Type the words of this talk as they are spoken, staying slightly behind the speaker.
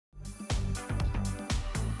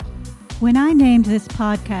When I named this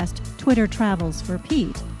podcast Twitter Travels for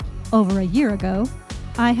Pete over a year ago,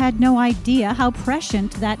 I had no idea how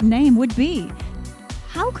prescient that name would be.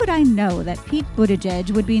 How could I know that Pete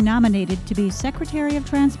Buttigieg would be nominated to be Secretary of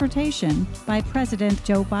Transportation by President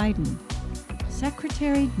Joe Biden?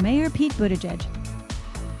 Mayor Pete Buttigieg.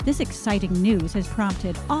 This exciting news has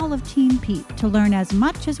prompted all of Team Pete to learn as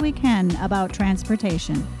much as we can about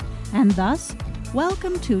transportation. And thus,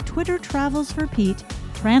 welcome to Twitter Travels for Pete,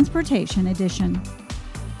 Transportation Edition.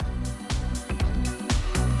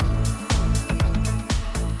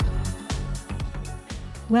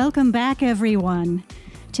 Welcome back, everyone.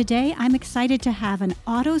 Today, I'm excited to have an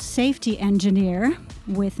auto safety engineer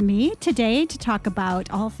with me today to talk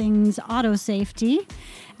about all things auto safety.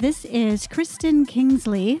 This is Kristen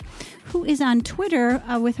Kingsley, who is on Twitter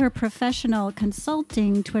with her professional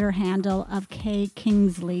consulting Twitter handle of K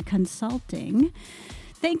Kingsley Consulting.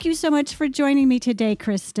 Thank you so much for joining me today,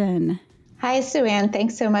 Kristen. Hi, Sue Ann.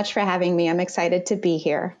 Thanks so much for having me. I'm excited to be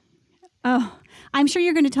here. Oh, I'm sure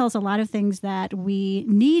you're going to tell us a lot of things that we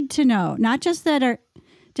need to know, not just that are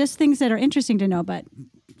just things that are interesting to know, but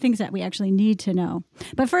things that we actually need to know.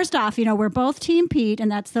 But first off, we're both Team Pete,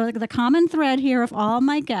 and that's the common thread here of all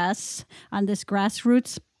my guests on this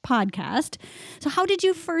grassroots podcast. So how did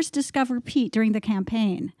you first discover Pete during the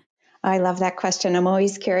campaign? I love that question. I'm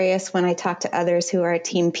always curious when I talk to others who are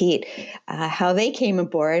Team Pete, how they came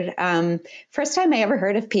aboard. First time I ever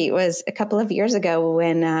heard of Pete was a couple of years ago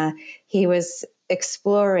when he was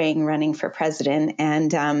exploring running for president.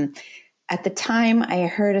 And at the time, I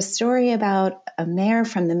heard a story about a mayor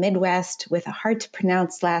from the Midwest with a hard to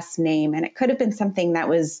pronounce last name. And it could have been something that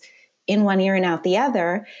was in one ear and out the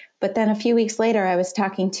other. But then a few weeks later, I was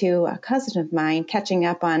talking to a cousin of mine, catching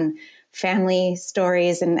up on family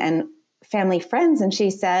stories and family friends. And she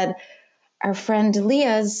said, our friend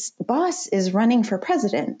Leah's boss is running for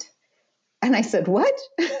president. And I said, what?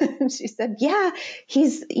 And she said, yeah,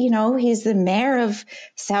 he's the mayor of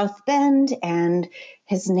South Bend and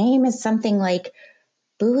his name is something like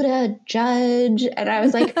Buddha Judge. And I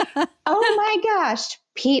was like, oh my gosh,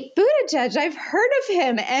 Pete Buttigieg, I've heard of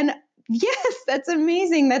him. And yes, that's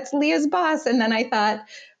amazing. That's Leah's boss. And then I thought,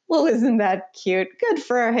 well, isn't that cute? Good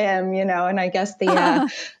for him, And I guess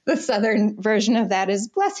the Southern version of that is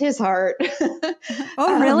bless his heart.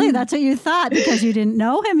 Oh, really? That's what you thought because you didn't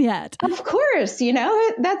know him yet. Of course,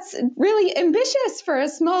 that's really ambitious for a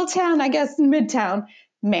small town, I guess, Midtown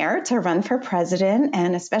mayor to run for president,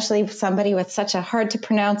 and especially somebody with such a hard to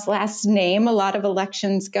pronounce last name. A lot of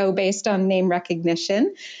elections go based on name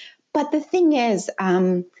recognition. But the thing is,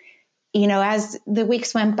 as the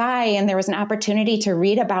weeks went by and there was an opportunity to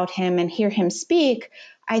read about him and hear him speak,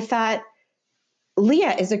 I thought,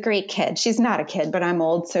 Leah is a great kid. She's not a kid, but I'm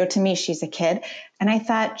old. So to me, she's a kid. And I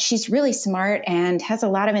thought she's really smart and has a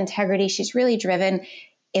lot of integrity. She's really driven.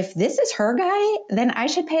 If this is her guy, then I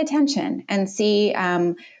should pay attention and see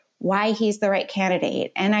why he's the right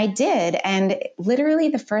candidate. And I did. And literally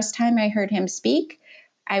the first time I heard him speak,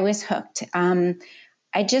 I was hooked.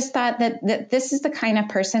 I just thought that this is the kind of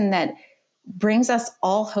person that brings us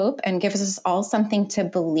all hope and gives us all something to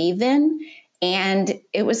believe in. And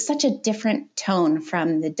it was such a different tone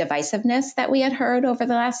from the divisiveness that we had heard over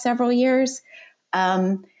the last several years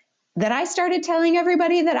that I started telling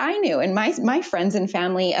everybody that I knew and my friends and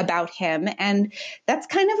family about him. And that's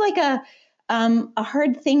kind of like a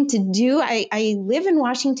hard thing to do. I live in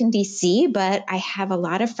Washington, D.C., but I have a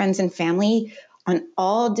lot of friends and family on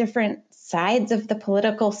all different sides of the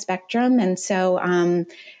political spectrum. And so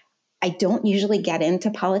I don't usually get into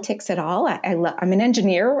politics at all. I'm an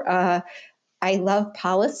engineer. I love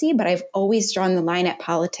policy, but I've always drawn the line at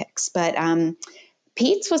politics. But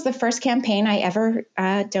Pete's was the first campaign I ever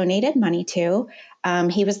donated money to.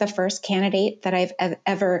 He was the first candidate that I've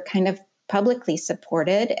ever kind of publicly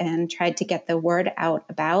supported and tried to get the word out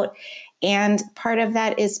about. And part of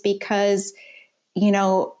that is because,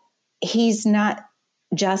 he's not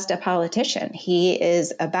just a politician. He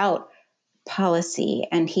is about policy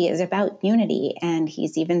and he is about unity. And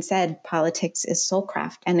he's even said politics is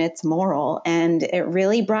soulcraft and it's moral. And it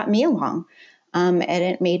really brought me along. And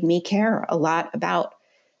it made me care a lot about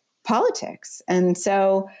politics. And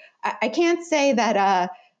so I can't say that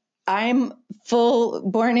I'm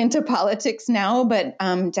born into politics now, but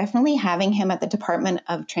definitely having him at the Department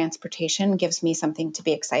of Transportation gives me something to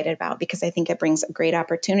be excited about because I think it brings a great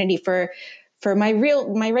opportunity for my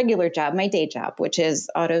regular job, my day job, which is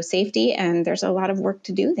auto safety. And there's a lot of work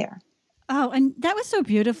to do there. Oh, and that was so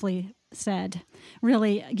beautifully said.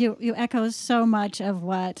 Really, you echo so much of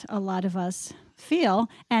what a lot of us feel.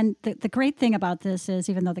 And the great thing about this is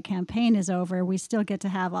even though the campaign is over, we still get to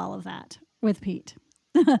have all of that with Pete.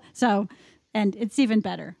 So, and it's even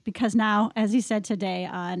better because now, as you said today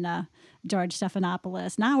on George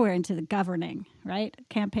Stephanopoulos, now we're into the governing, right?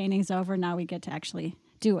 Campaigning's over. Now we get to actually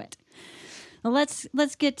do it. Well,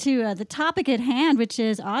 let's get to the topic at hand, which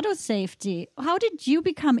is auto safety. How did you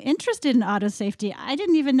become interested in auto safety? I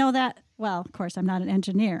didn't even know that. Well, of course, I'm not an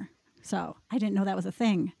engineer, so I didn't know that was a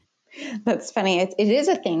thing. That's funny. It is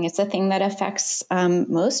a thing. It's a thing that affects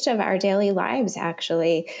most of our daily lives,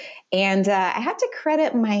 actually. And I have to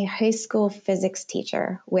credit my high school physics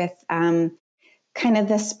teacher with kind of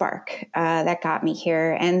the spark that got me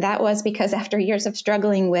here. And that was because after years of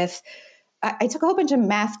struggling with, I took a whole bunch of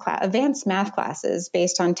advanced math classes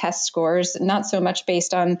based on test scores, not so much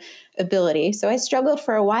based on ability. So I struggled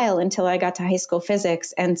for a while until I got to high school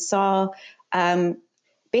physics and saw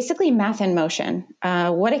basically math in motion,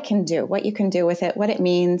 what it can do, what you can do with it, what it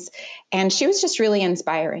means. And she was just really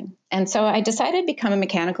inspiring. And so I decided to become a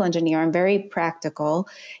mechanical engineer. I'm very practical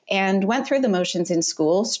and went through the motions in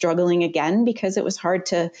school, struggling again because it was hard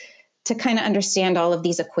to kind of understand all of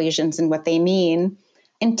these equations and what they mean,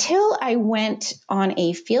 until I went on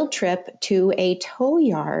a field trip to a tow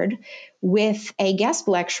yard with a guest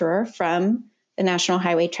lecturer from the National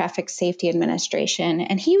Highway Traffic Safety Administration.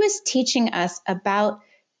 And he was teaching us about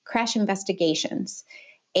crash investigations.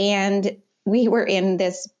 And we were in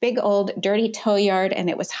this big old dirty tow yard and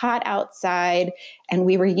it was hot outside and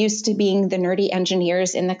we were used to being the nerdy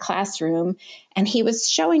engineers in the classroom. And he was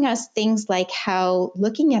showing us things like how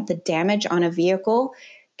looking at the damage on a vehicle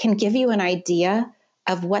can give you an idea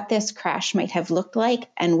of what this crash might have looked like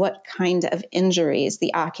and what kind of injuries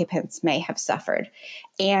the occupants may have suffered.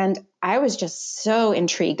 And I was just so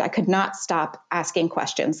intrigued. I could not stop asking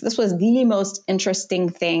questions. This was the most interesting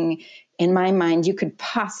thing in my mind you could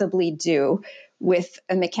possibly do with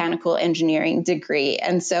a mechanical engineering degree.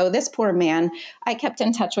 And so this poor man, I kept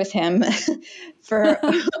in touch with him for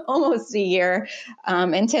almost a year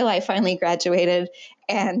until I finally graduated.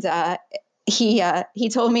 And he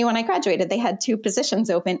told me when I graduated, they had 2 positions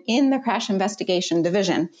open in the crash investigation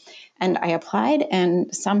division. And I applied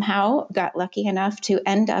and somehow got lucky enough to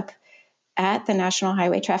end up at the National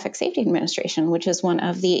Highway Traffic Safety Administration, which is one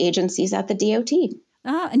of the agencies at the DOT.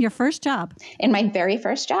 And your first job? In my very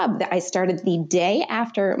first job that I started the day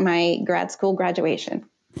after my grad school graduation.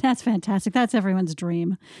 That's fantastic. That's everyone's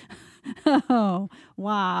dream. Oh,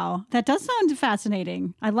 wow. That does sound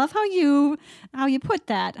fascinating. I love how you put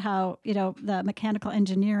that, how, the mechanical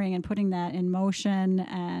engineering and putting that in motion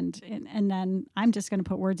and then I'm just going to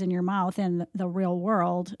put words in your mouth in the real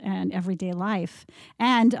world and everyday life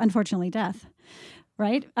and unfortunately death,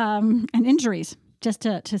 right? And injuries. Just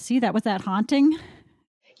to see that, was that haunting?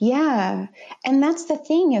 Yeah. And that's the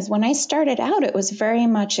thing is when I started out, it was very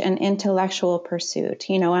much an intellectual pursuit.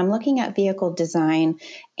 I'm looking at vehicle design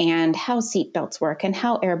and how seatbelts work and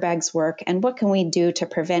how airbags work and what can we do to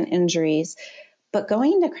prevent injuries. But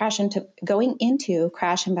going into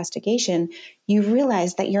crash investigation, you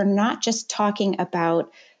realize that you're not just talking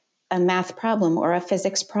about a math problem or a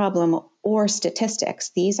physics problem or statistics.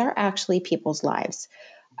 These are actually people's lives.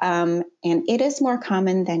 And it is more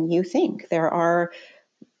common than you think. There are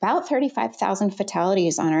about 35,000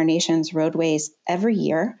 fatalities on our nation's roadways every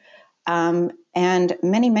year, and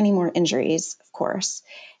many, many more injuries, of course.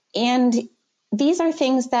 And these are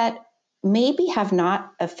things that maybe have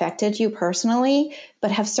not affected you personally, but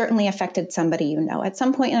have certainly affected somebody you know. At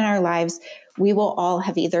some point in our lives, we will all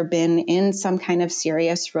have either been in some kind of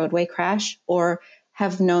serious roadway crash or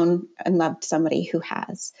have known and loved somebody who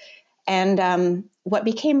has. And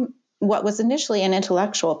what was initially an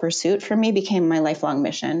intellectual pursuit for me became my lifelong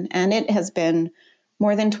mission. And it has been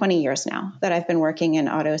more than 20 years now that I've been working in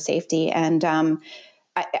auto safety. And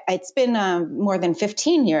it's been more than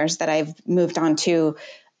 15 years that I've moved on to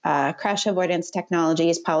crash avoidance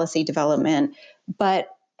technologies, policy development. But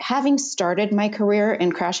having started my career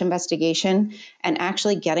in crash investigation and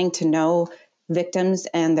actually getting to know victims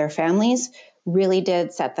and their families really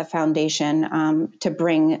did set the foundation to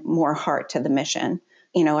bring more heart to the mission.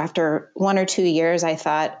 After 1 or 2 years, I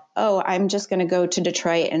thought, I'm just going to go to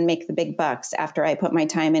Detroit and make the big bucks after I put my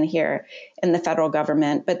time in here in the federal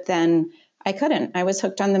government. But then I couldn't. I was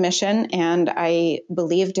hooked on the mission and I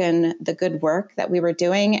believed in the good work that we were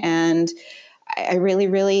doing. And I really,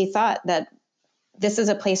 really thought that this is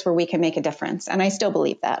a place where we can make a difference. And I still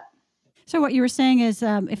believe that. So what you were saying is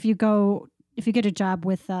if you get a job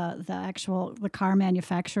with the car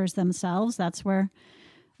manufacturers themselves, that's where,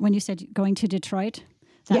 when you said going to Detroit,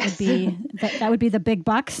 Yes. that would be the big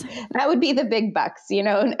bucks. That would be the big bucks.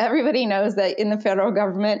 Everybody knows that in the federal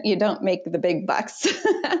government, you don't make the big bucks.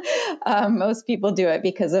 Most people do it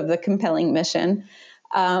because of the compelling mission.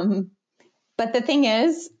 But But the thing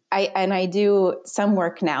is, I do some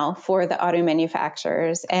work now for the auto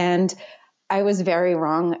manufacturers, and I was very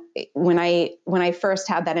wrong when I first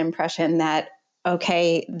had that impression that,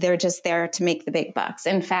 okay, they're just there to make the big bucks.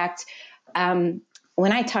 In fact, when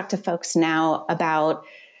I talk to folks now about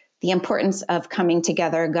the importance of coming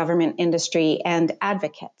together, government, industry, and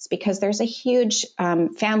advocates, because there's a huge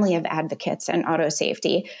family of advocates in auto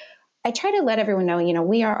safety, I try to let everyone know,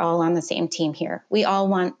 we are all on the same team here. We all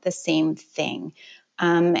want the same thing.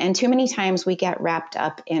 And too many times we get wrapped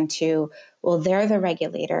up into, well, they're the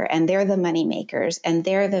regulator and they're the money makers and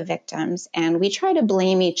they're the victims. And we try to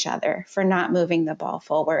blame each other for not moving the ball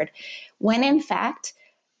forward. When in fact,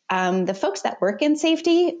 the folks that work in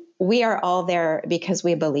safety, we are all there because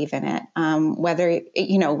we believe in it.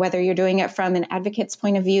 Whether you're doing it from an advocate's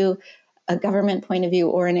point of view, a government point of view,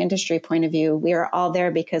 or an industry point of view, we are all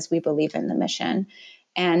there because we believe in the mission.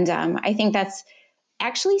 And I think that's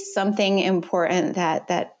actually something important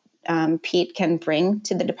that Pete can bring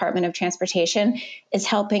to the Department of Transportation, is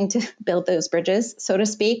helping to build those bridges, so to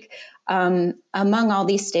speak, among all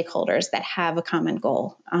these stakeholders that have a common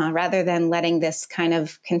goal, rather than letting this kind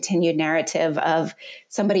of continued narrative of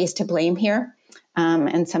somebody is to blame here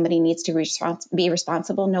and somebody needs to be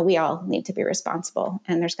responsible. No, we all need to be responsible,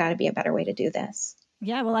 and there's got to be a better way to do this.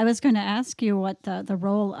 Yeah, well, I was going to ask you what the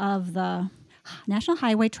role of the National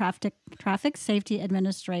Highway Traffic Safety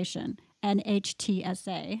Administration,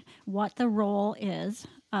 NHTSA, what the role is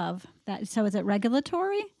of that. So is it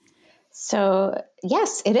regulatory? So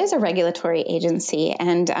yes, it is a regulatory agency,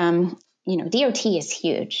 and DOT is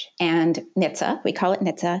huge, and NHTSA, we call it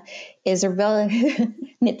NHTSA, is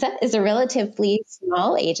NHTSA is a relatively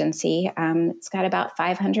small agency. It's got about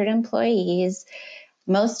 500 employees.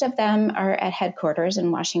 Most of them are at headquarters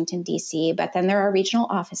in Washington, D.C., but then there are regional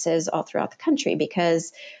offices all throughout the country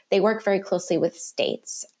because they work very closely with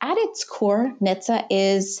states. At its core, NHTSA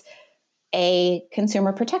is a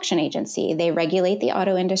consumer protection agency. They regulate the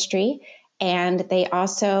auto industry, and they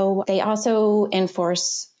also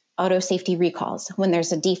enforce auto safety recalls. When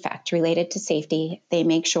there's a defect related to safety, they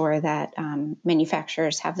make sure that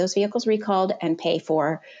manufacturers have those vehicles recalled and pay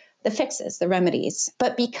for the fixes, the remedies.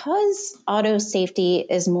 But because auto safety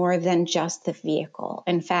is more than just the vehicle,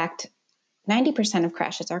 in fact, 90% of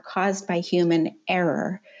crashes are caused by human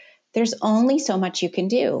error, there's only so much you can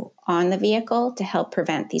do on the vehicle to help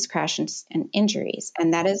prevent these crashes and injuries.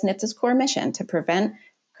 And that is NHTSA's core mission, to prevent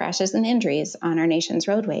crashes and injuries on our nation's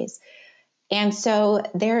roadways. And so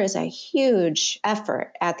there is a huge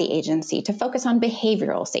effort at the agency to focus on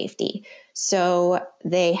behavioral safety. So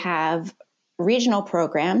they have regional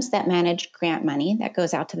programs that manage grant money that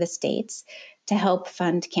goes out to the states to help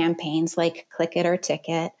fund campaigns like Click It or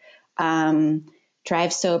Ticket,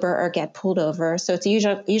 Drive Sober or Get Pulled Over. So it's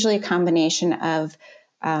usually a combination of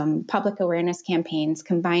public awareness campaigns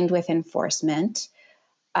combined with enforcement.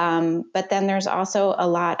 But then there's also a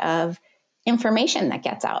lot of information that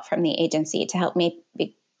gets out from the agency to help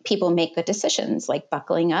people make good decisions, like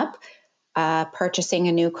buckling up, purchasing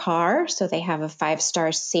a new car. So they have a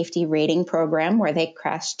 5-star safety rating program where they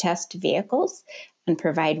crash test vehicles and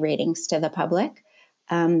provide ratings to the public.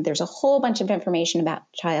 There's a whole bunch of information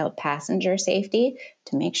about child passenger safety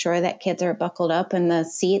to make sure that kids are buckled up in the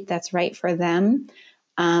seat that's right for them.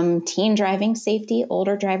 Teen driving safety,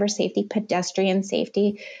 older driver safety, pedestrian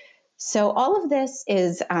safety. So all of this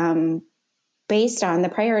is based on, the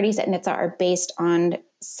priorities at NHTSA are based on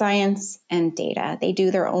science and data. They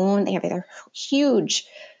have their huge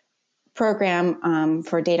program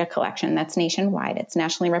for data collection that's nationwide. It's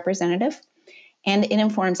nationally representative. And it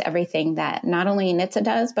informs everything that not only NHTSA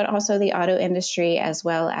does, but also the auto industry, as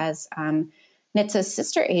well as NHTSA's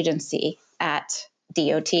sister agency at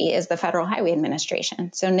DOT is the Federal Highway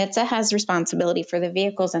Administration. So NHTSA has responsibility for the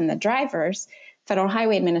vehicles and the drivers. Federal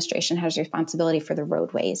Highway Administration has responsibility for the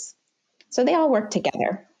roadways. So they all work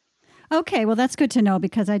together. Okay, well, that's good to know,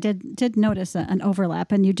 because I did notice an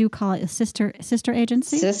overlap, and you do call it a sister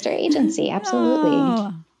agency? Sister agency, absolutely.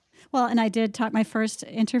 Oh. Well, and I did talk, my first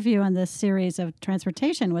interview on this series of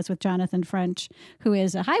transportation was with Jonathan French, who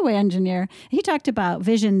is a highway engineer. He talked about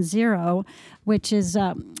Vision Zero, which is,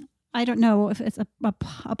 I don't know if it's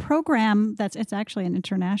a program it's actually an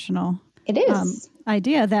international it is.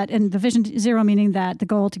 Idea that, and the Vision Zero meaning that the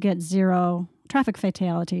goal to get zero traffic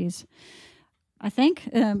fatalities. I think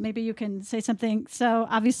maybe you can say something. So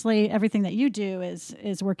obviously everything that you do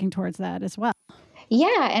is working towards that as well.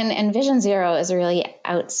 Yeah, and Vision Zero is a really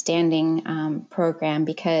outstanding program,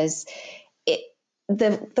 because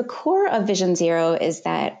the core of Vision Zero is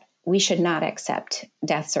that we should not accept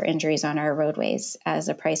deaths or injuries on our roadways as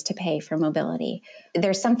a price to pay for mobility.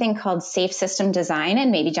 There's something called safe system design,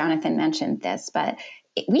 and maybe Jonathan mentioned this, but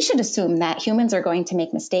we should assume that humans are going to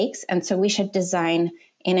make mistakes. And so we should design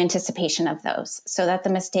in anticipation of those so that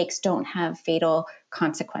the mistakes don't have fatal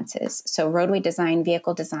consequences. So roadway design,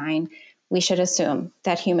 vehicle design, we should assume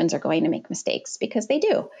that humans are going to make mistakes because they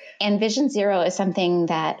do. And Vision Zero is something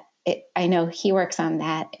that I know he works on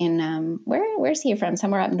that in, where's he from?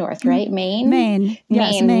 Somewhere up north, right? Maine.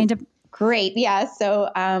 Yes, Maine. Great. Yeah.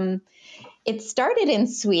 So it started in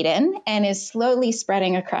Sweden and is slowly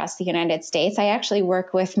spreading across the United States. I actually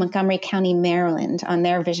work with Montgomery County, Maryland on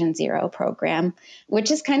their Vision Zero program,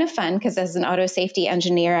 which is kind of fun because as an auto safety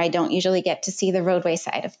engineer, I don't usually get to see the roadway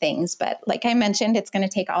side of things. But like I mentioned, it's going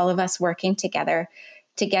to take all of us working together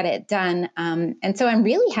to get it done. And so I'm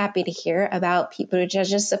really happy to hear about Pete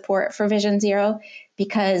Buttigieg's support for Vision Zero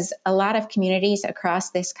because a lot of communities across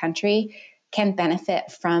this country can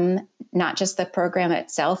benefit from not just the program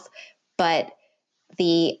itself, but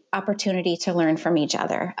the opportunity to learn from each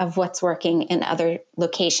other of what's working in other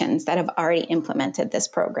locations that have already implemented this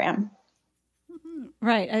program.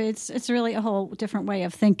 Right. It's really a whole different way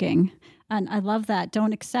of thinking. And I love that.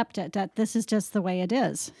 Don't accept it, that this is just the way it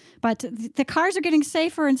is. But the cars are getting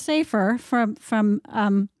safer and safer from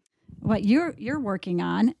what you're working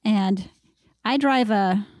on. And I drive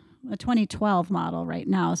a 2012 model right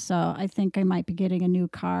now, so I think I might be getting a new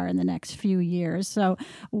car in the next few years. So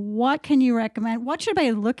what can you recommend? What should I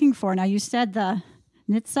be looking for? Now, you said the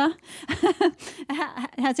NHTSA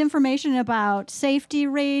has information about safety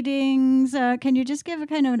ratings. Can you just give a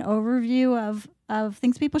kind of an overview of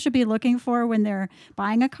things people should be looking for when they're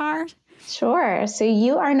buying a car? Sure. So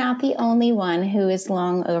you are not the only one who is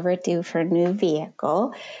long overdue for a new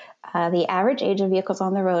vehicle. The average age of vehicles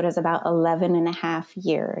on the road is about 11 and a half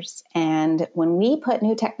years. And when we put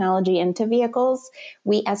new technology into vehicles,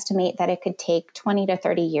 we estimate that it could take 20 to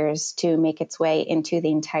 30 years to make its way into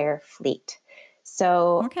the entire fleet.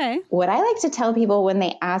 So What I like to tell people when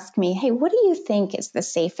they ask me, hey, what do you think is the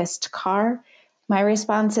safest car? My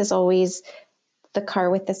response is always the car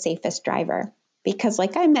with the safest driver. Because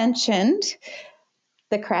like I mentioned,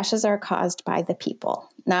 the crashes are caused by the people,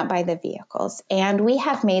 not by the vehicles. And we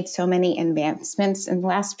have made so many advancements in the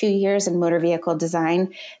last few years in motor vehicle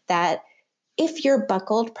design that if you're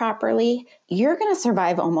buckled properly, you're going to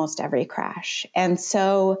survive almost every crash. And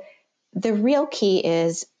so the real key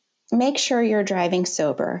is make sure you're driving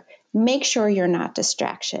sober, make sure you're not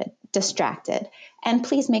distracted, and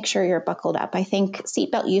please make sure you're buckled up. I think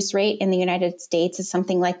seatbelt use rate in the United States is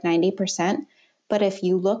something like 90%. But if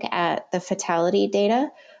you look at the fatality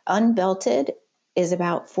data, unbelted is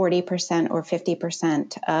about 40% or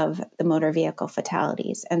 50% of the motor vehicle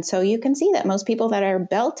fatalities. And so you can see that most people that are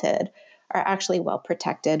belted are actually well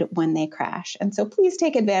protected when they crash. And so please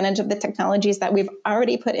take advantage of the technologies that we've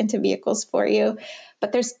already put into vehicles for you.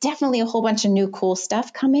 But there's definitely a whole bunch of new cool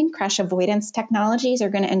stuff coming. Crash avoidance technologies are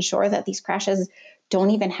going to ensure that these crashes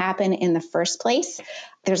don't even happen in the first place.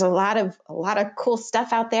 There's a lot of cool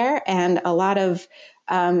stuff out there and a lot of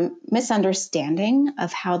misunderstanding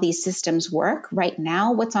of how these systems work. Right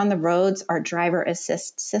now, what's on the roads are driver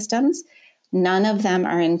assist systems. None of them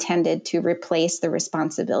are intended to replace the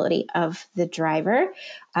responsibility of the driver.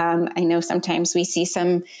 I know sometimes we see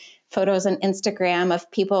some photos on Instagram of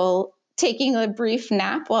people taking a brief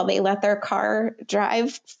nap while they let their car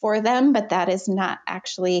drive for them, but that is not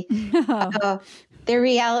actually the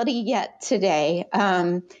reality yet today.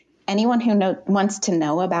 Anyone who wants to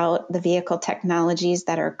know about the vehicle technologies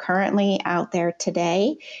that are currently out there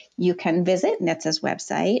today, you can visit NHTSA's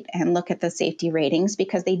website and look at the safety ratings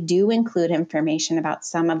because they do include information about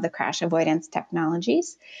some of the crash avoidance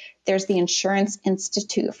technologies. There's the Insurance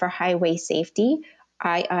Institute for Highway Safety,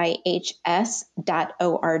 IIHS.org,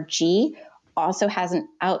 also has an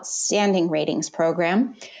outstanding ratings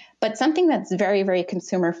program, but something that's very, very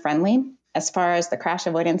consumer friendly as far as the crash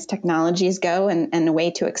avoidance technologies go and a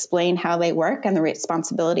way to explain how they work and the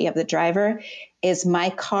responsibility of the driver is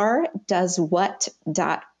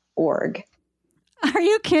mycardoeswhat.org. Are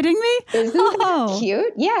you kidding me? Isn't that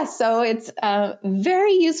cute? Yeah, so it's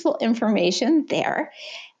very useful information there.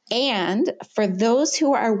 And for those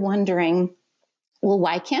who are wondering, well,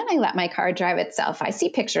 why can't I let my car drive itself? I see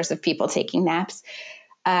pictures of people taking naps.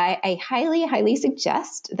 I highly, highly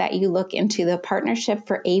suggest that you look into the Partnership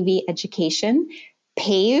for AV Education,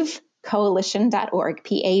 pavecoalition.org,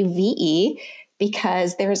 PAVE,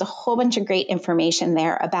 because there's a whole bunch of great information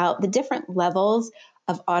there about the different levels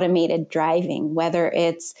of automated driving, whether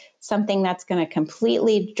it's something that's going to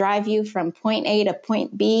completely drive you from point A to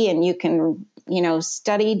point B and you can,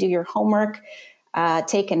 study, do your homework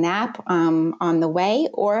take a nap on the way,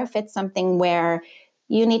 or if it's something where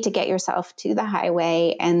you need to get yourself to the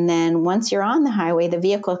highway, and then once you're on the highway, the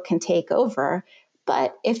vehicle can take over.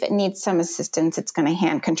 But if it needs some assistance, it's going to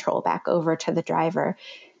hand control back over to the driver.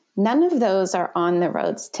 None of those are on the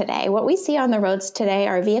roads today. What we see on the roads today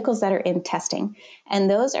are vehicles that are in testing, and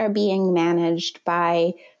those are being managed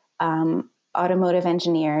by automotive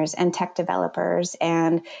engineers and tech developers,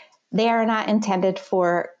 and they are not intended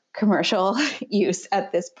for commercial use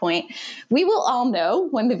at this point. We will all know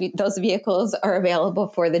when those vehicles are available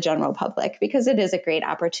for the general public, because it is a great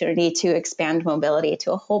opportunity to expand mobility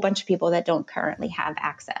to a whole bunch of people that don't currently have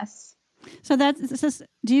access. So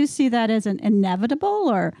do you see that as an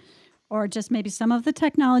inevitable, or just maybe some of the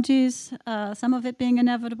technologies, some of it being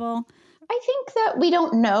inevitable? I think that we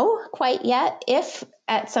don't know quite yet if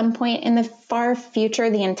at some point in the far future,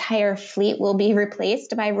 the entire fleet will be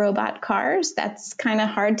replaced by robot cars. That's kind of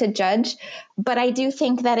hard to judge. But I do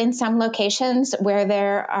think that in some locations where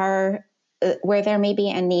there may be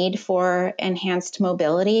a need for enhanced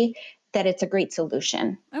mobility, that it's a great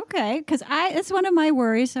solution. Okay, because it's one of my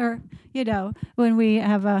worries, or, when we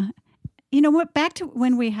have back to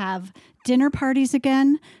when we have dinner parties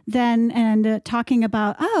again, and talking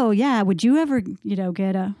about, oh yeah, would you ever,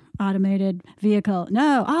 get a automated vehicle?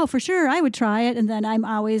 No. Oh, for sure, I would try it. And then I'm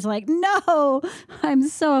always like, no, I'm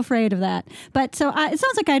so afraid of that. But so it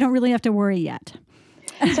sounds like I don't really have to worry yet.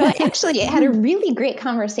 So I had a really great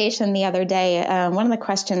conversation the other day. One of the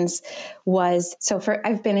questions was,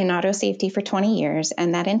 I've been in auto safety for 20 years,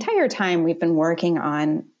 and that entire time we've been working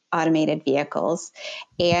on automated vehicles.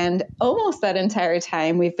 And almost that entire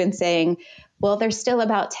time we've been saying, well, they're still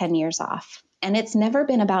about 10 years off. And it's never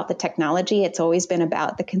been about the technology. It's always been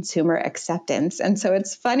about the consumer acceptance. And so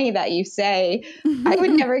it's funny that you say, I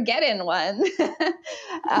would never get in one.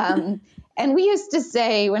 And we used to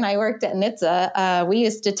say, when I worked at NHTSA, we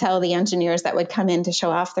used to tell the engineers that would come in to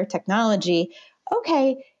show off their technology,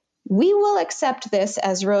 okay, we will accept this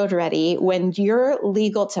as road ready when your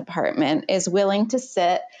legal department is willing to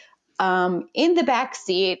sit in the back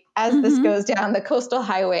seat as this goes down the coastal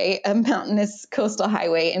highway, a mountainous coastal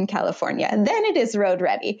highway in California. And then it is road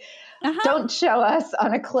ready. Don't show us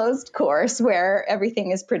on a closed course where everything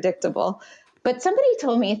is predictable. But somebody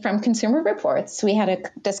told me from Consumer Reports, we had a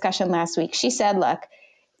discussion last week. She said, look,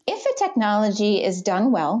 if a technology is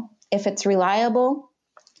done well, if it's reliable,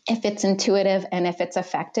 if it's intuitive, and if it's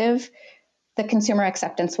effective, the consumer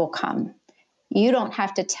acceptance will come. You don't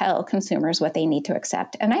have to tell consumers what they need to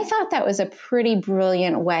accept. And I thought that was a pretty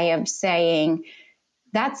brilliant way of saying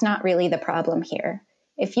that's not really the problem here.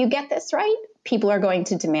 If you get this right, people are going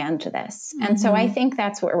to demand this. And so I think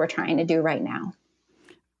that's what we're trying to do right now.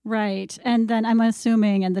 Right. And then I'm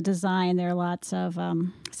assuming in the design, there are lots of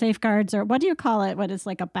safeguards, or what do you call it? What is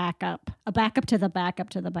like a backup to the backup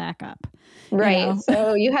to the backup. Right.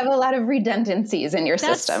 So you have a lot of redundancies in your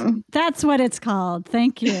system. That's what it's called.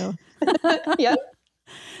 Thank you. Yep.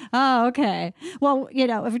 Oh, okay. Well,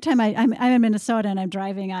 every time I'm in Minnesota and I'm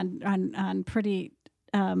driving on pretty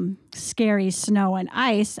scary snow and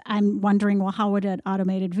ice, I'm wondering, well, how would an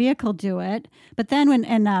automated vehicle do it? But then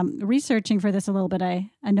when researching for this a little bit, I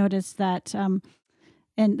noticed that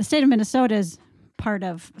in the state of Minnesota is part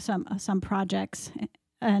of some projects,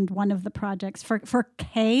 and one of the projects for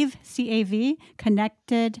CAVE, C-A-V,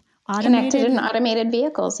 Connected and Automated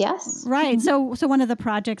Vehicles, yes. Right. So one of the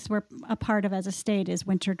projects we're a part of as a state is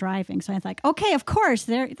winter driving. So I was like, okay, of course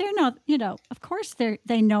they're not, of course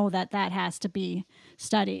they know that has to be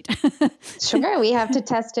studied. Sure, we have to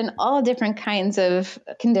test in all different kinds of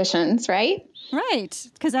conditions, right? Right,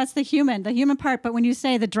 because that's the human part. But when you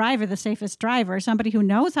say the driver, the safest driver, somebody who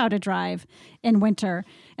knows how to drive in winter.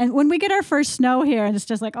 And when we get our first snow here, and it's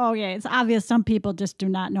just like, oh yeah, it's obvious some people just do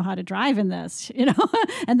not know how to drive in this,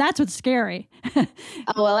 and that's what's scary.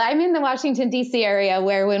 Well, I'm in the Washington, D.C. area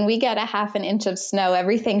where when we get a half an inch of snow,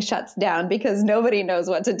 everything shuts down because nobody knows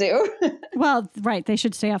what to do. Well, right. They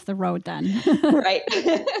should stay off the road then. Right.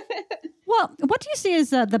 Well, what do you see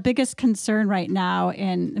as the biggest concern right now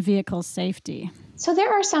in vehicle safety? So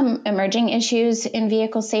there are some emerging issues in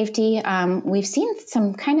vehicle safety. We've seen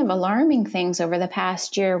some kind of alarming things over the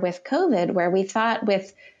past year with COVID, where we thought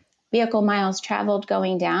with vehicle miles traveled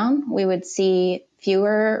going down, we would see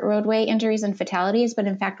fewer roadway injuries and fatalities. But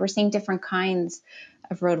in fact, we're seeing different kinds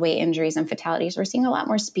of roadway injuries and fatalities. We're seeing a lot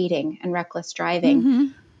more speeding and reckless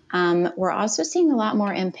driving. We're also seeing a lot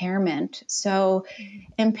more impairment. So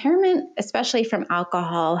impairment, especially from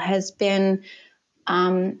alcohol, has been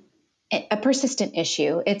a persistent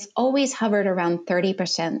issue. It's always hovered around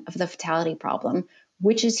 30% of the fatality problem,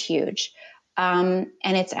 which is huge. And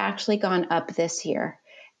it's actually gone up this year.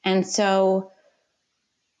 And so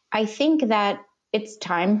I think that it's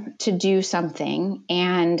time to do something.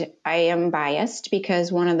 And I am biased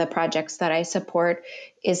because one of the projects that I support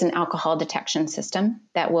is an alcohol detection system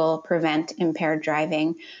that will prevent impaired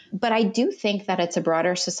driving. But I do think that it's a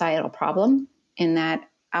broader societal problem in that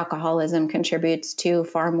alcoholism contributes to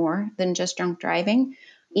far more than just drunk driving.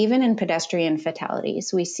 Even in pedestrian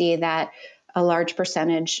fatalities, we see that a large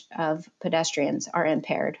percentage of pedestrians are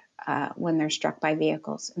impaired when they're struck by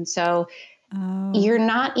vehicles. And so you're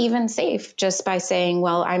not even safe just by saying,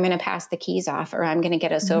 well, I'm going to pass the keys off or I'm going to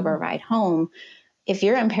get a sober ride home. If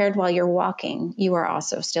you're impaired while you're walking, you are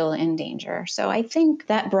also still in danger. So I think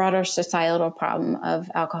that broader societal problem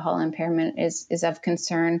of alcohol impairment is of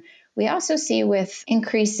concern. We also see with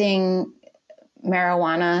increasing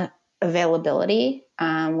marijuana availability,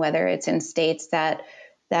 whether it's in states that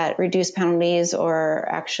reduce penalties or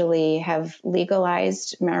actually have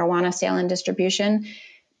legalized marijuana sale and distribution,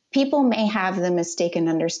 people may have the mistaken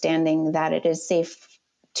understanding that it is safe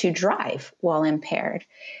to drive while impaired.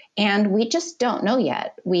 And we just don't know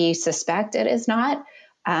yet. We suspect it is not.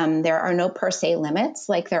 There are no per se limits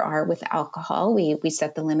like there are with alcohol. We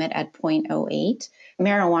set the limit at 0.08.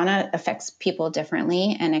 Marijuana affects people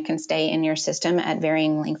differently, and it can stay in your system at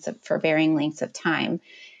varying lengths of time.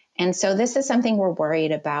 And so this is something we're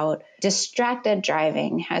worried about. Distracted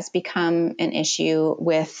driving has become an issue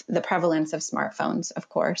with the prevalence of smartphones, of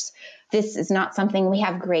course. This is not something we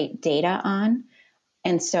have great data on.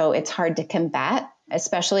 And so it's hard to combat,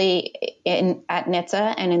 especially at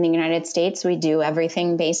NHTSA and in the United States. We do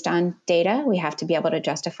everything based on data. We have to be able to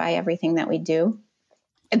justify everything that we do.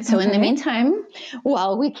 And so in the meantime,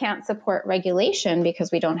 while we can't support regulation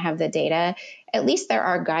because we don't have the data, at least there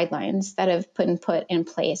are guidelines that have been put in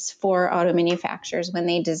place for auto manufacturers when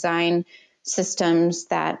they design systems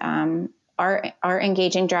that are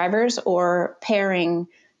engaging drivers or pairing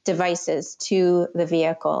devices to the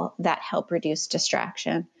vehicle that help reduce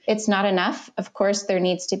distraction. It's not enough. Of course, there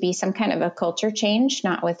needs to be some kind of a culture change,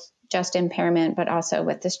 not with just impairment, but also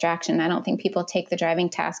with distraction. I don't think people take the driving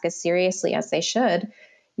task as seriously as they should.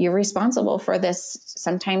 You're responsible for this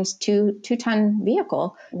sometimes two-ton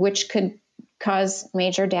vehicle, which could cause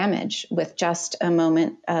major damage with just a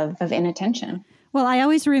moment of inattention. Well, I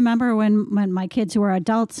always remember when my kids who are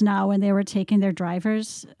adults now, when they were taking their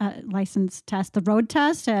driver's license test, the road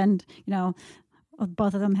test, and,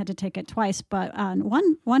 both of them had to take it twice. But on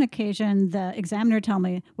one occasion, the examiner told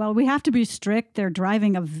me, well, we have to be strict. They're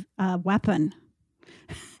driving a weapon.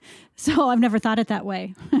 So I've never thought it that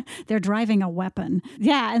way. They're driving a weapon.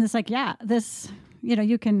 Yeah. And it's like, this,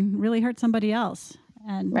 you can really hurt somebody else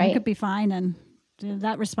and you could be fine. And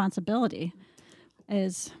that responsibility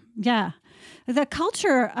is, the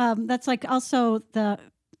culture. That's like also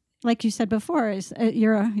like you said before, is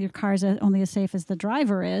your car is only as safe as the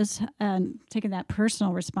driver is, and taking that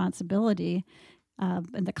personal responsibility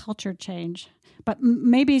and the culture change. But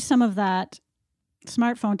maybe some of that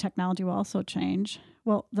smartphone technology will also change.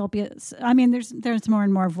 Well, there'll be, there's more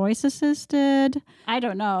and more voice assisted. I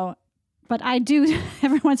don't know, but I do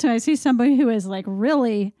every once in a while I see somebody who is like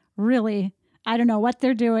really, really, I don't know what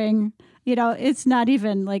they're doing. It's not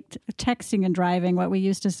even like texting and driving, what we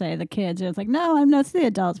used to say, the kids. It's like, no, I'm not. It's the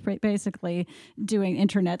adults basically doing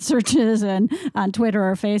internet searches and on Twitter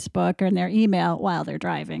or Facebook or in their email while they're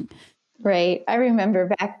driving. Right. I remember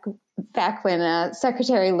back when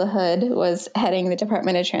Secretary LaHood was heading the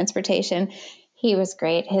Department of Transportation. He was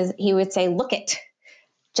great. He would say, look it,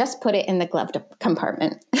 just put it in the glove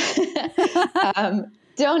compartment.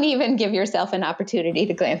 Don't even give yourself an opportunity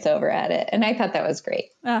to glance over at it. And I thought that was great.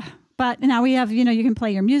 But now we have, you can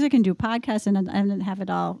play your music and do podcasts and have it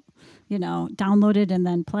all, downloaded and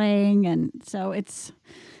then playing. And so it's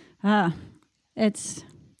out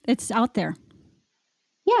there.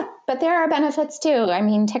 Yeah, but there are benefits too.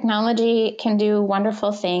 Technology can do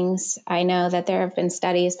wonderful things. I know that there have been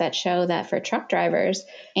studies that show that for truck drivers,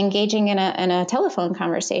 engaging in a telephone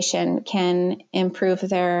conversation can improve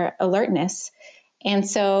their alertness. And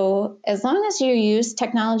so as long as you use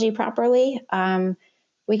technology properly,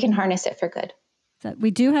 we can harness it for good. That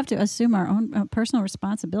we do have to assume our own personal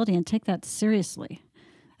responsibility and take that seriously.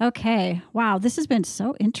 Okay. Wow. This has been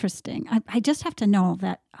so interesting. I just have to know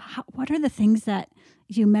that. What are the things that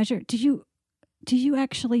you measure? Do you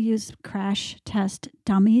actually use crash test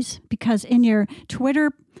dummies? Because in your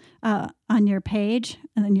Twitter, on your page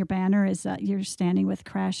and then your banner is you're standing with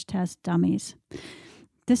crash test dummies.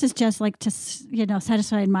 This is just like to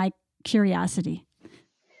satisfy my curiosity.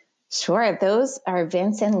 Sure. Those are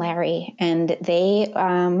Vince and Larry, and they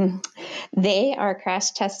are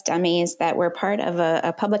crash test dummies that were part of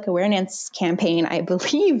a public awareness campaign, I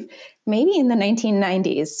believe, maybe in the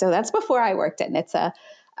 1990s. So that's before I worked at NHTSA.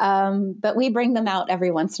 But we bring them out every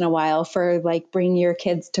once in a while for like bring your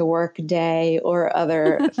kids to work day or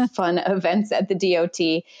other fun events at the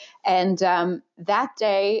DOT. And that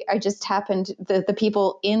day, I just happened, the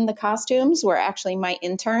people in the costumes were actually my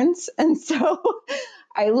interns. And so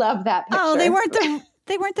I love that picture. Oh, they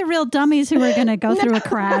weren't the real dummies who were going to go through a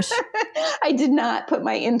crash. I did not put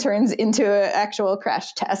my interns into an actual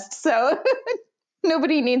crash test. So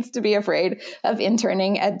nobody needs to be afraid of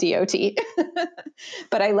interning at DOT.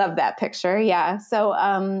 But I love that picture. Yeah. So,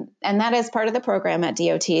 and that is part of the program at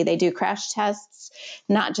DOT. They do crash tests,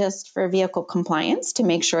 not just for vehicle compliance to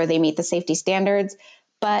make sure they meet the safety standards,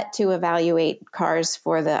 but to evaluate cars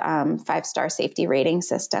for the 5-star safety rating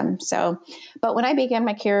system. So, but when I began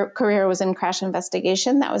my career was in crash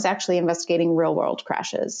investigation. That was actually investigating real world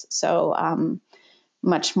crashes. So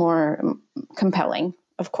much more compelling,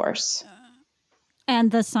 of course.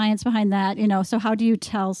 And the science behind that, so how do you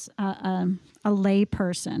tell a lay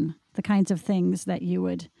person the kinds of things that you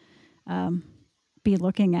would be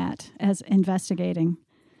looking at as investigating?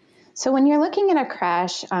 So when you're looking at a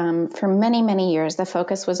crash, for many, many years, the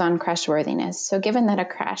focus was on crashworthiness. So given that a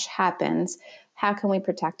crash happens, how can we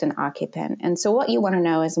protect an occupant? And so what you want to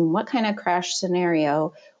know is in what kind of crash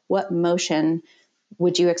scenario, what motion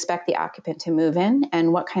would you expect the occupant to move in,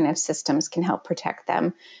 and what kind of systems can help protect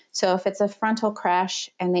them? So if it's a frontal crash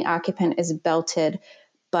and the occupant is belted,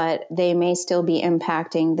 but they may still be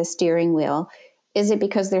impacting the steering wheel, is it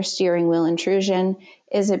because there's steering wheel intrusion?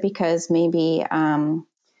 Is it because maybe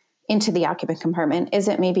into the occupant compartment? Is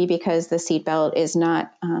it maybe because the seatbelt is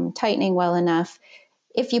not tightening well enough?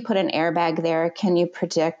 If you put an airbag there, can you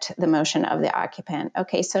predict the motion of the occupant?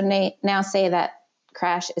 Okay, so now say that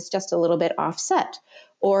crash is just a little bit offset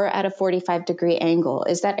or at a 45-degree angle.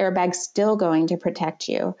 Is that airbag still going to protect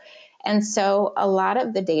you? And so a lot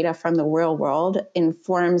of the data from the real world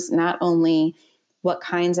informs not only what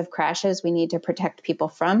kinds of crashes we need to protect people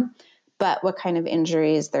from, but what kind of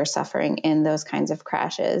injuries they're suffering in those kinds of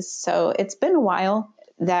crashes. So it's been a while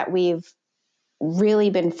that we've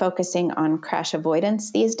really been focusing on crash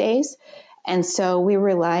avoidance these days. And so we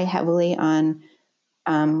rely heavily on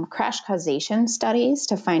crash causation studies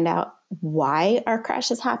to find out why our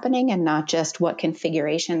crash is happening and not just what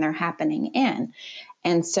configuration they're happening in.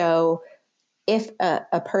 And so if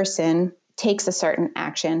a person takes a certain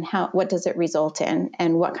action, what does it result in,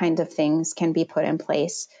 and what kinds of things can be put in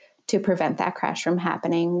place to prevent that crash from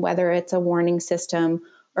happening, whether it's a warning system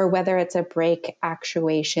or whether it's a brake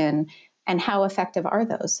actuation, and how effective are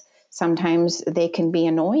those? Sometimes they can be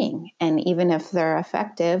annoying, and even if they're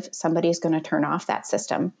effective, somebody's going to turn off that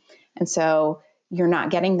system. And so you're not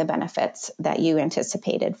getting the benefits that you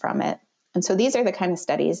anticipated from it. And so these are the kind of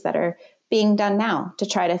studies that are being done now to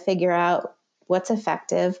try to figure out what's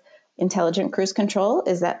effective. Intelligent cruise control,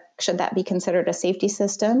 should that be considered a safety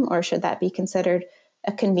system, or should that be considered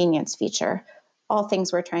a convenience feature? All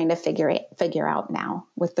things we're trying to figure out now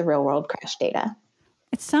with the real world crash data.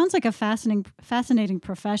 It sounds like a fascinating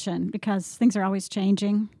profession because things are always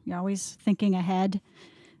changing. You're always thinking ahead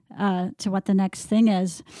to what the next thing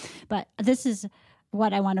is. But this is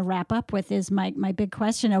what I want to wrap up with is my big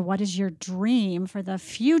question of what is your dream for the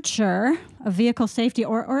future of vehicle safety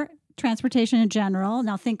or transportation in general?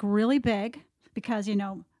 Now think really big because,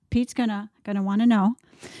 Pete's gonna want to know.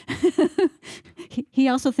 He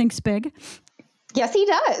also thinks big. Yes, he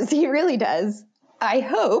does. He really does. I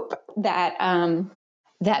hope that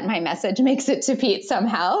that my message makes it to Pete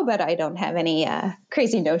somehow, but I don't have any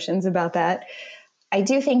crazy notions about that. I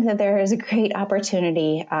do think that there is a great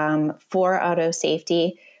opportunity for auto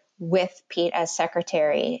safety with Pete as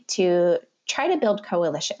secretary to try to build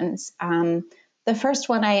coalitions. The first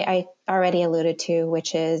one I already alluded to,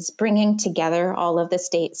 which is bringing together all of the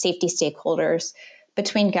state safety stakeholders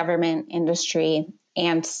between government, industry,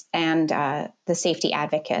 and the safety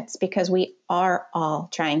advocates, because we are all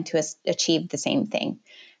trying to achieve the same thing.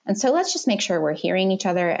 And so let's just make sure we're hearing each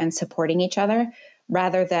other and supporting each other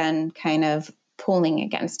rather than kind of pulling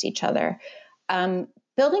against each other.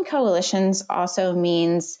 Building coalitions also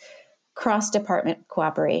means cross-department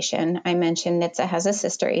cooperation. I mentioned NHTSA has a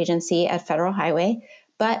sister agency at Federal Highway,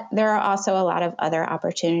 but there are also a lot of other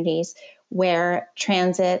opportunities where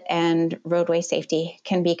transit and roadway safety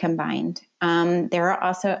can be combined. There are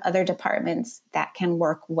also other departments that can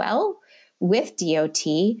work well with DOT.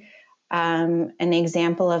 An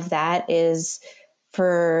example of that is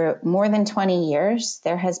for more than 20 years,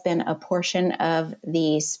 there has been a portion of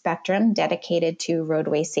the spectrum dedicated to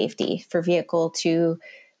roadway safety for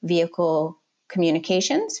vehicle-to-vehicle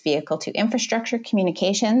communications, vehicle-to-infrastructure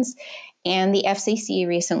communications, and the FCC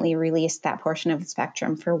recently released that portion of the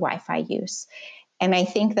spectrum for Wi-Fi use. And I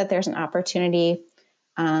think that there's an opportunity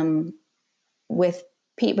with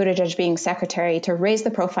Pete Buttigieg being secretary, to raise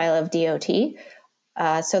the profile of DOT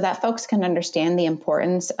so that folks can understand the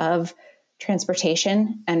importance of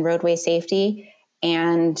transportation and roadway safety,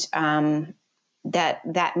 and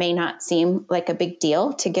that may not seem like a big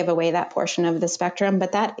deal to give away that portion of the spectrum,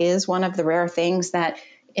 but that is one of the rare things that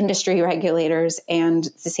industry regulators and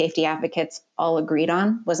the safety advocates all agreed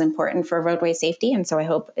on was important for roadway safety. And so I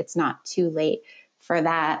hope it's not too late for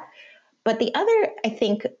that. But the other, I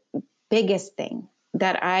think, biggest thing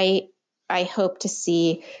that I hope to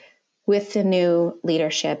see with the new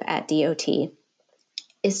leadership at DOT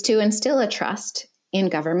is to instill a trust in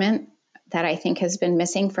government that I think has been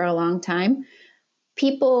missing for a long time.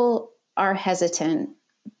 People are hesitant.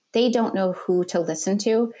 They don't know who to listen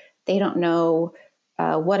to. They don't know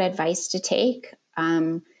what advice to take.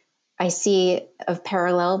 I see a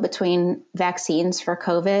parallel between vaccines for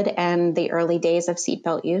COVID and the early days of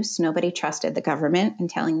seatbelt use. Nobody trusted the government in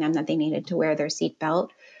telling them that they needed to wear their seatbelt.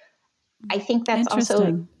 I think that's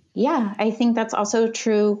also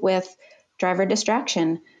true with driver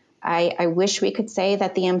distraction. I wish we could say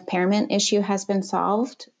that the impairment issue has been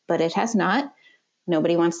solved, but it has not.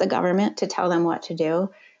 Nobody wants the government to tell them what to do.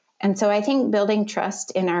 And so I think building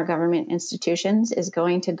trust in our government institutions is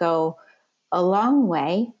going to go a long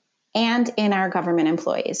way, and in our government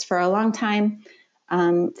employees. For a long time,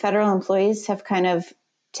 federal employees have kind of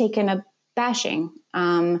taken a bashing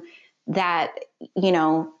that,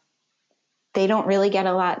 they don't really get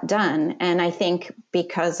a lot done. And I think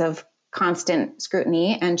because of constant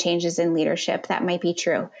scrutiny and changes in leadership, that might be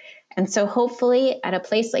true. And so hopefully at a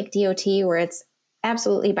place like DOT, where it's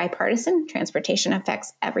absolutely bipartisan, transportation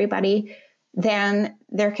affects everybody, then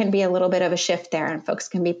there can be a little bit of a shift there and folks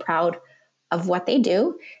can be proud of what they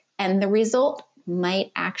do. And the result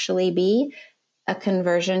might actually be a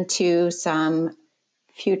conversion to some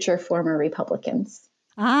future former Republicans.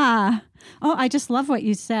 I just love what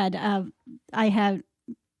you said. I have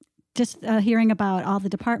just hearing about all the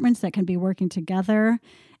departments that can be working together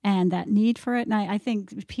and that need for it. And I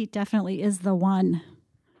think Pete definitely is the one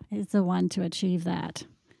to achieve that.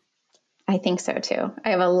 I think so too. I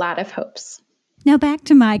have a lot of hopes. Now back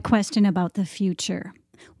to my question about the future.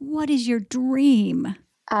 What is your dream?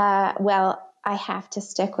 Well, I have to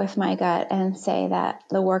stick with my gut and say that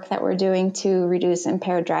the work that we're doing to reduce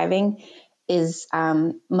impaired driving is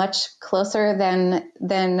much closer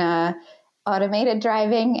than automated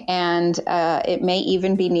driving, and it may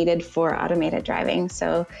even be needed for automated driving.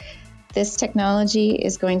 So this technology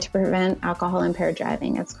is going to prevent alcohol-impaired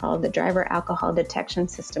driving. It's called the Driver Alcohol Detection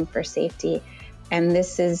System for Safety, and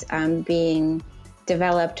this is being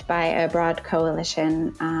developed by a broad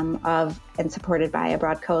coalition and supported by a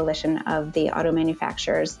broad coalition of the auto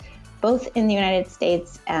manufacturers, both in the United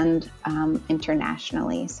States and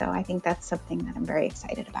internationally. So I think that's something that I'm very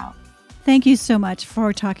excited about. Thank you so much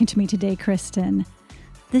for talking to me today, Kristen.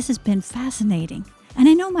 This has been fascinating. And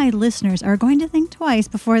I know my listeners are going to think twice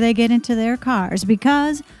before they get into their cars,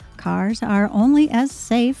 because cars are only as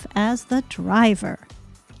safe as the driver.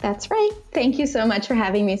 That's right. Thank you so much for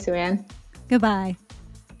having me, Sue Ann. Goodbye.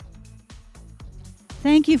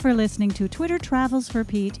 Thank you for listening to Twitter Travels for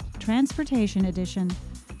Pete, Transportation Edition.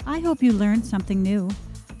 I hope you learned something new.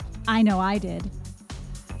 I know I did.